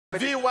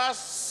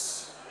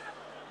Viewers,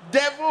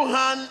 devil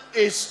hand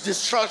is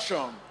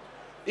destruction.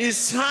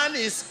 His hand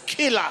is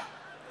killer.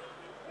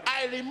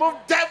 I remove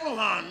devil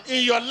hand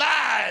in your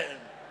life.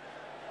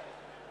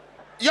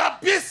 Your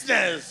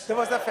business. De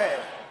vos affaires.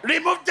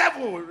 Remove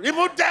devil,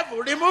 remove devil,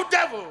 remove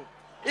devil.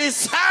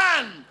 His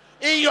hand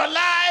in your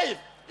life,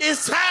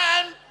 his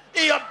hand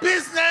in your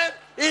business,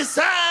 his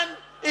hand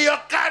in your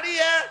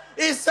career,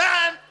 his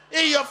hand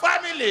in your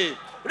family.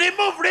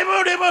 Remove,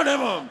 remove, remove,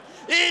 remove.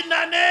 In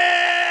the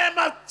name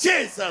of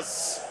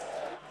Jesus,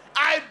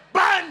 I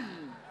ban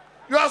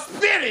your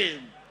spirit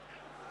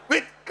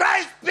with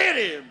Christ's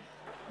spirit.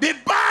 Be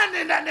banned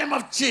in the name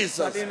of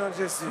Jesus.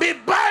 Be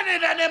banned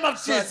in the name of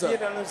Jesus.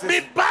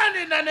 Be banned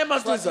in the name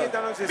of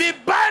Jesus. Be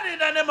banned in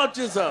the name of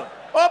Jesus.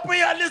 Open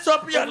your lips,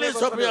 open your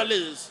lips, open your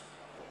lips.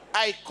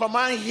 I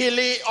command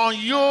healing on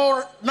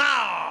you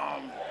now.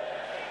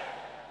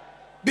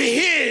 Be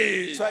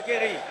healed. Sois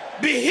guéri.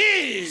 Be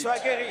healed. Sois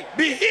guéri.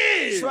 Be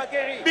healed. Sois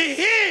guéri. Be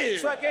healed.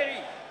 Sois guéri.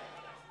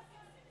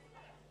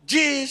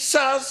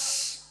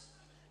 Jesus,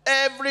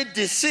 every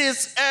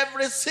disease,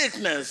 every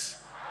sickness,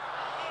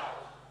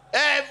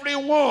 every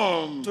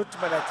wound, Toute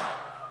maladie.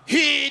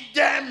 heal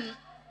them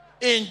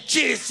in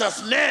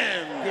Jesus'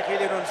 name.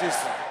 Guéris-les au nom de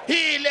Jésus.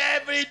 Heal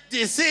every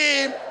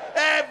disease,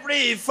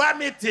 every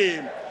infirmity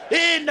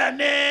in the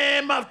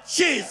name of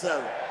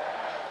Jesus.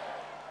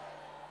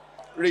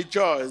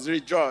 Rejoice,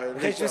 rejoice,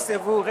 rejoice.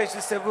 Réjouissez-vous,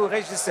 réjouissez-vous,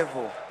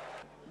 réjouissez-vous.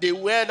 The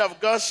word of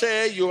God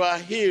says you are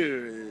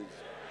healed.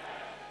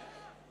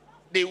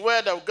 The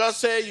word of God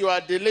says you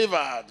are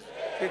delivered.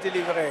 Tu es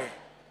délivré.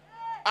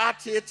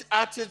 At it,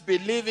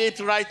 believe it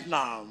right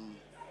now.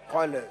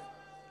 Crois-le.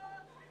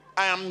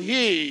 I am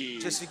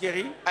healed. Je suis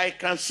guéri. I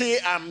can see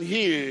I'm Je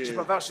healed.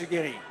 peux voir, je suis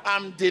guéri.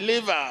 I'm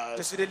delivered.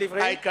 Je suis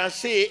délivré. I can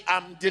see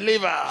I'm Je peux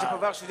delivered.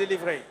 voir, je suis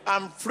délivré.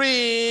 I'm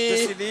free.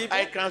 Je suis libre.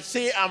 I can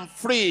see I'm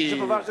Je free.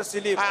 peux voir, je suis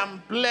libre.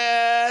 I'm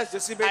blessed. Je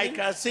suis béni. I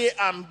can see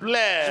I'm Je peux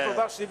blessed.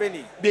 voir, je suis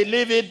béni.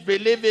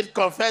 Believe it,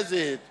 confess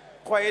it.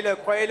 Croyez-le,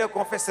 croyez-le,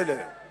 confessez-le.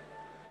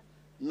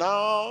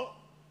 Now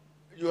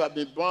you have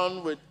been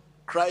born with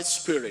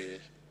Christ's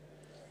spirit.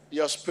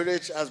 Your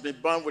spirit has been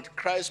born with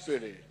Christ's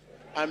spirit.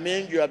 I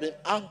mean, you have been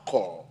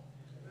anchored.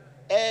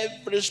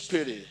 Every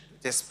spirit,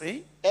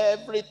 D'esprit,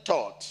 every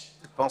thought,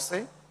 de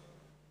pensée,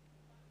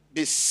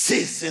 be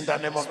seized in the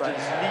name of soit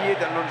Jesus. lié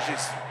dans le nom de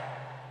Jésus.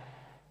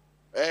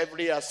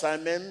 Every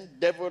assignment,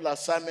 devil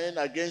assignment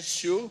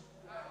against you,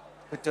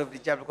 Que tu du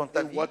diable contre ta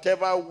in vie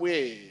whatever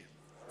way,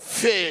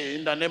 fail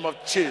in the name of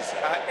Jesus.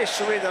 a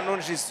échoué dans le nom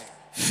de Jésus.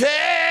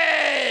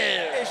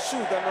 Fail!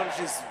 Échoue dans le nom de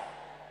Jésus.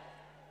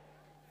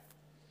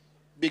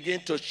 Begin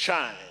to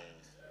shine.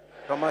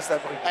 Commence à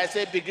briller. I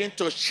say begin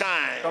to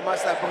shine.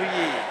 Commence à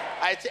briller.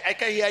 I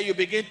can hear you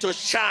begin to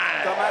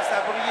shine. Commence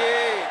à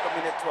briller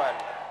comme une étoile.